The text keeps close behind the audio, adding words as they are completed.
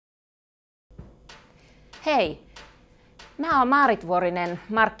Hei! Mä oon Maarit Vuorinen,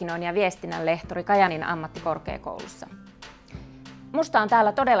 markkinoinnin ja viestinnän lehtori Kajaanin ammattikorkeakoulussa. Musta on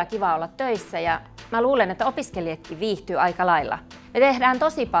täällä todella kiva olla töissä ja mä luulen, että opiskelijatkin viihtyy aika lailla. Me tehdään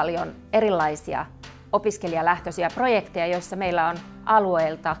tosi paljon erilaisia opiskelijalähtöisiä projekteja, joissa meillä on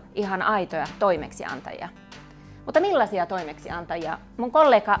alueelta ihan aitoja toimeksiantajia. Mutta millaisia toimeksiantajia? Mun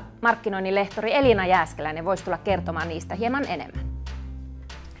kollega markkinoinnin lehtori Elina Jääskeläinen voisi tulla kertomaan niistä hieman enemmän.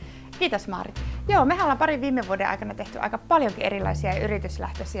 Kiitos Maarit. Joo, mehän ollaan parin viime vuoden aikana tehty aika paljonkin erilaisia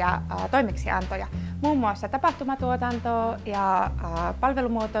yrityslähtöisiä toimeksiantoja. Muun muassa tapahtumatuotantoa ja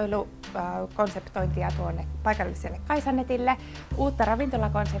palvelumuotoilukonseptointia tuonne paikalliselle Kaisanetille, uutta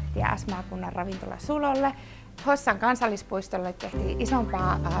ravintolakonseptia S-maakunnan ravintola Sulolle. Hossan kansallispuistolle tehtiin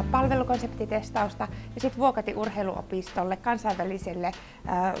isompaa palvelukonseptitestausta ja sitten Vuokatin urheiluopistolle, kansainväliselle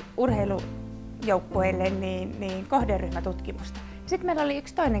urheilujoukkueelle niin kohderyhmätutkimusta. Sitten meillä oli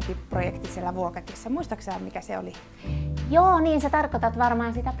yksi toinenkin projekti siellä Vuokatissa. Muistaakseni mikä se oli? Joo, niin sä tarkoitat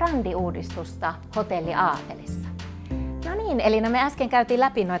varmaan sitä brändiuudistusta Hotelli Aatelissa. No niin, Elina, me äsken käytiin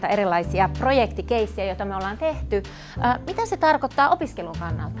läpi noita erilaisia projektikeissejä, joita me ollaan tehty. Mitä se tarkoittaa opiskelun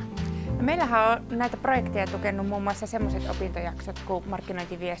kannalta? Meillähän on näitä projekteja tukenut muun muassa sellaiset opintojaksot kuin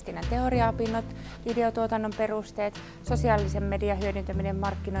markkinointiviestinnän teoriaopinnot, videotuotannon perusteet, sosiaalisen median hyödyntäminen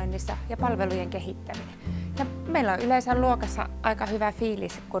markkinoinnissa ja palvelujen kehittäminen. Ja meillä on yleensä luokassa aika hyvä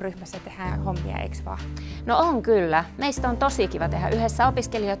fiilis, kun ryhmässä tehdään hommia, eikö vaan? No on kyllä. Meistä on tosi kiva tehdä yhdessä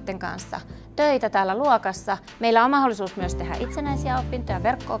opiskelijoiden kanssa töitä täällä luokassa. Meillä on mahdollisuus myös tehdä itsenäisiä opintoja,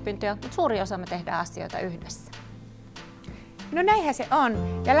 verkko-opintoja, mutta suuri osa me tehdään asioita yhdessä. No näinhän se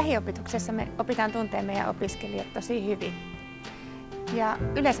on, ja lähiopetuksessa me opitaan tuntemaan meidän opiskelijat tosi hyvin. Ja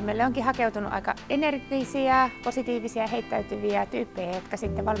yleensä meille onkin hakeutunut aika energisiä, positiivisia, heittäytyviä tyyppejä, jotka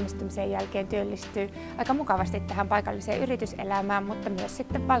sitten valmistumisen jälkeen työllistyy aika mukavasti tähän paikalliseen yrityselämään, mutta myös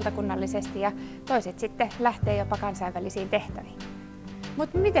sitten valtakunnallisesti ja toiset sitten lähtee jopa kansainvälisiin tehtäviin.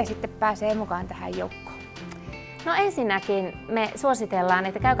 Mutta miten sitten pääsee mukaan tähän joukkoon? No ensinnäkin me suositellaan,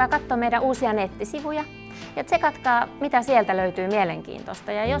 että käykää katsomaan meidän uusia nettisivuja ja tsekatkaa, mitä sieltä löytyy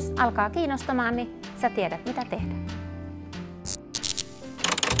mielenkiintoista. Ja jos alkaa kiinnostamaan, niin sä tiedät, mitä tehdä.